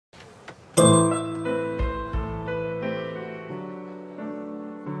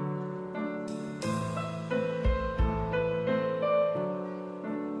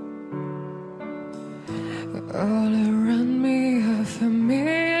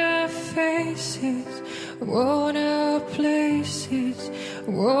faces, worn out places,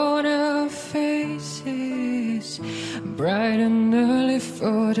 worn out faces, bright and early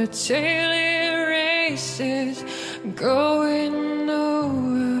for the daily races, going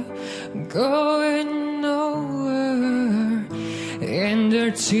nowhere, going nowhere, and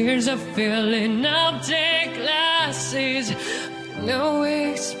their tears are filling up their glasses. No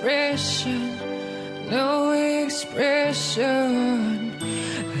expression, no expression.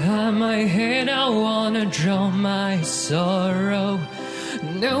 On my head I wanna draw my sorrow.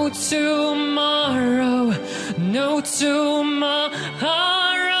 No tomorrow, no tomorrow.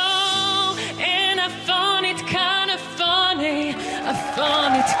 And I found it kinda funny, I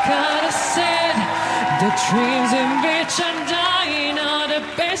found it kinda sad. The dreams in which I'm dying are the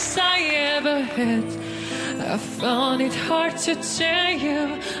best I ever had. I found it hard to tell you,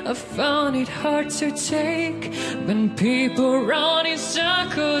 I found it hard to take. When people run in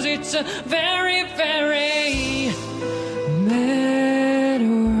circles, it's a very, very mad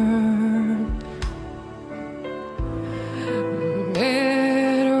world.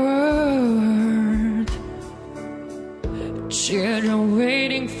 Mad world. Children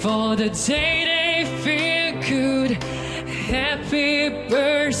waiting for the day they feel good. Happy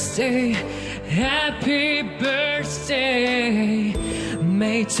birthday, happy birthday.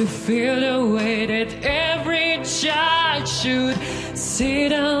 Made to feel the way that every child should.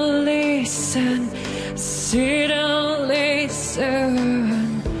 Sit and listen, sit and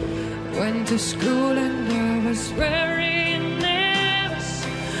listen. Went to school and I was very nervous.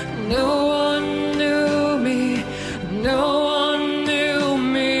 No one knew me, no one knew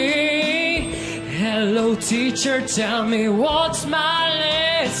me. Hello teacher, tell me what's my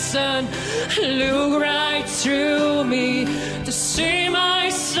lesson. Look right through me to see my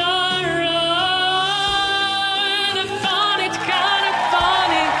sorrow. And I found it kinda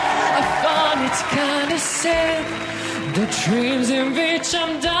funny, I found it kinda sad. The dreams in which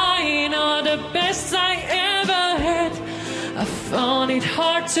I'm dying are the best I ever had. I found it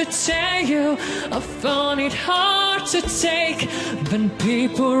hard to tell you, I found it hard to take. When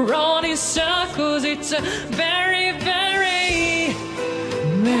people run in circles, it's a very, very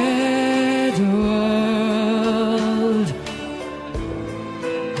mad